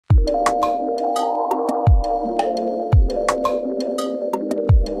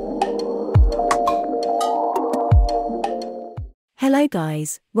Hello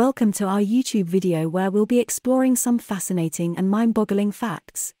guys, welcome to our YouTube video where we'll be exploring some fascinating and mind-boggling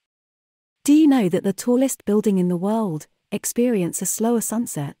facts. Do you know that the tallest building in the world experiences a slower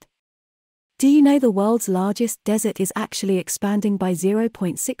sunset? Do you know the world's largest desert is actually expanding by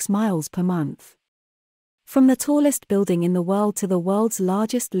 0.6 miles per month? From the tallest building in the world to the world's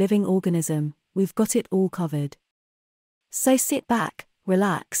largest living organism, we've got it all covered. So sit back,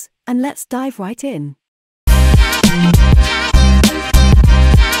 relax, and let's dive right in.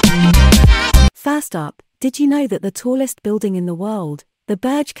 First up, did you know that the tallest building in the world, the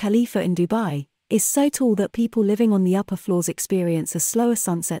Burj Khalifa in Dubai, is so tall that people living on the upper floors experience a slower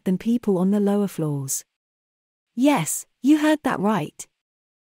sunset than people on the lower floors? Yes, you heard that right.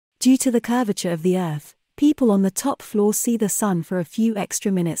 Due to the curvature of the Earth, people on the top floors see the sun for a few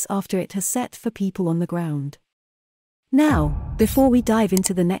extra minutes after it has set for people on the ground. Now, before we dive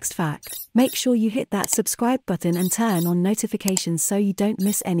into the next fact, make sure you hit that subscribe button and turn on notifications so you don't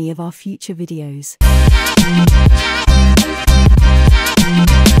miss any of our future videos.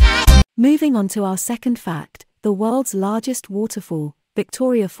 Moving on to our second fact, the world's largest waterfall,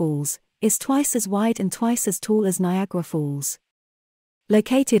 Victoria Falls, is twice as wide and twice as tall as Niagara Falls.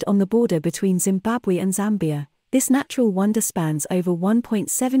 Located on the border between Zimbabwe and Zambia, this natural wonder spans over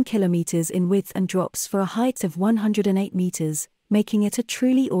 1.7 kilometers in width and drops for a height of 108 meters, making it a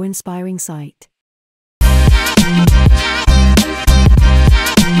truly awe-inspiring sight.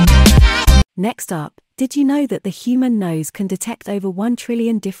 Next up, did you know that the human nose can detect over 1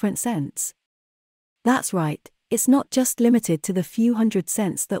 trillion different scents? That's right, it's not just limited to the few hundred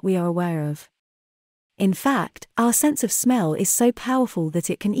scents that we are aware of. In fact, our sense of smell is so powerful that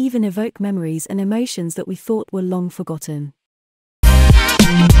it can even evoke memories and emotions that we thought were long forgotten.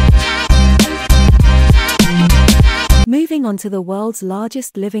 Moving on to the world's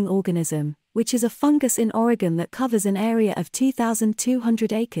largest living organism, which is a fungus in Oregon that covers an area of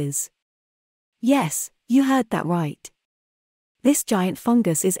 2,200 acres. Yes, you heard that right. This giant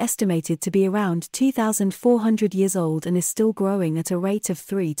fungus is estimated to be around 2,400 years old and is still growing at a rate of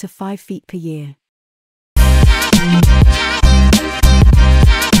 3 to 5 feet per year.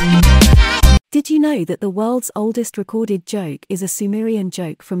 Did you know that the world's oldest recorded joke is a Sumerian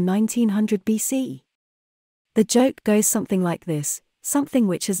joke from 1900 BC? The joke goes something like this: something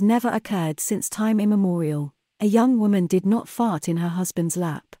which has never occurred since time immemorial, a young woman did not fart in her husband's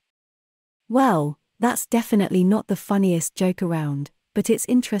lap. Well, that's definitely not the funniest joke around, but it's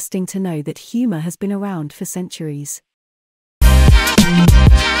interesting to know that humor has been around for centuries.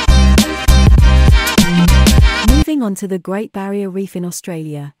 Moving on to the Great Barrier Reef in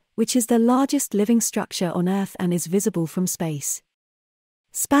Australia, which is the largest living structure on Earth and is visible from space.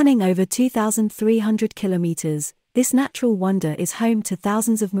 Spanning over 2,300 kilometers, this natural wonder is home to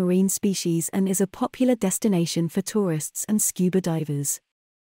thousands of marine species and is a popular destination for tourists and scuba divers.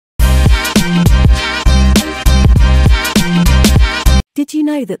 Did you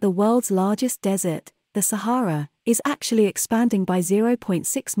know that the world's largest desert, the Sahara, is actually expanding by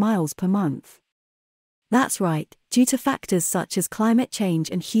 0.6 miles per month? That's right, due to factors such as climate change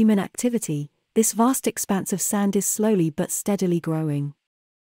and human activity, this vast expanse of sand is slowly but steadily growing.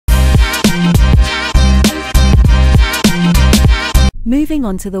 Moving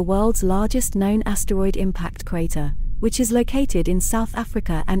on to the world's largest known asteroid impact crater, which is located in South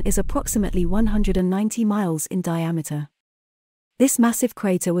Africa and is approximately 190 miles in diameter. This massive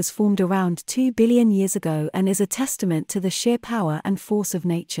crater was formed around 2 billion years ago and is a testament to the sheer power and force of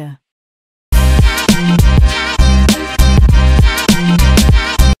nature.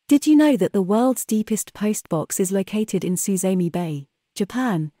 Did you know that the world's deepest postbox is located in Susami Bay,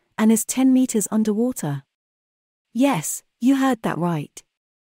 Japan, and is 10 meters underwater? Yes, you heard that right.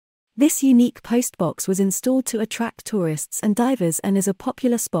 This unique postbox was installed to attract tourists and divers and is a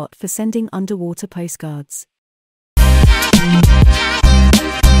popular spot for sending underwater postcards.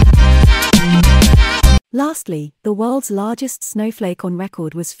 Lastly, the world's largest snowflake on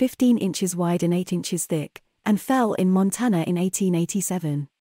record was 15 inches wide and 8 inches thick, and fell in Montana in 1887.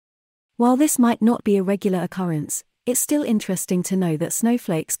 While this might not be a regular occurrence, it's still interesting to know that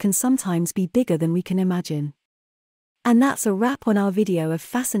snowflakes can sometimes be bigger than we can imagine. And that's a wrap on our video of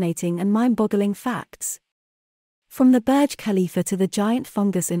fascinating and mind-boggling facts. From the Burj Khalifa to the giant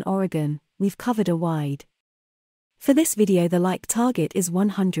fungus in Oregon, we've covered a wide. For this video the like target is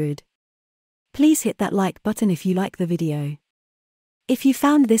 100. Please hit that like button if you like the video. If you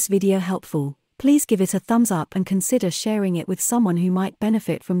found this video helpful, please give it a thumbs up and consider sharing it with someone who might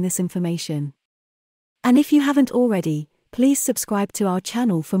benefit from this information. And if you haven't already, please subscribe to our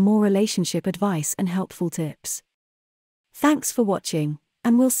channel for more relationship advice and helpful tips. Thanks for watching,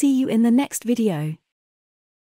 and we'll see you in the next video.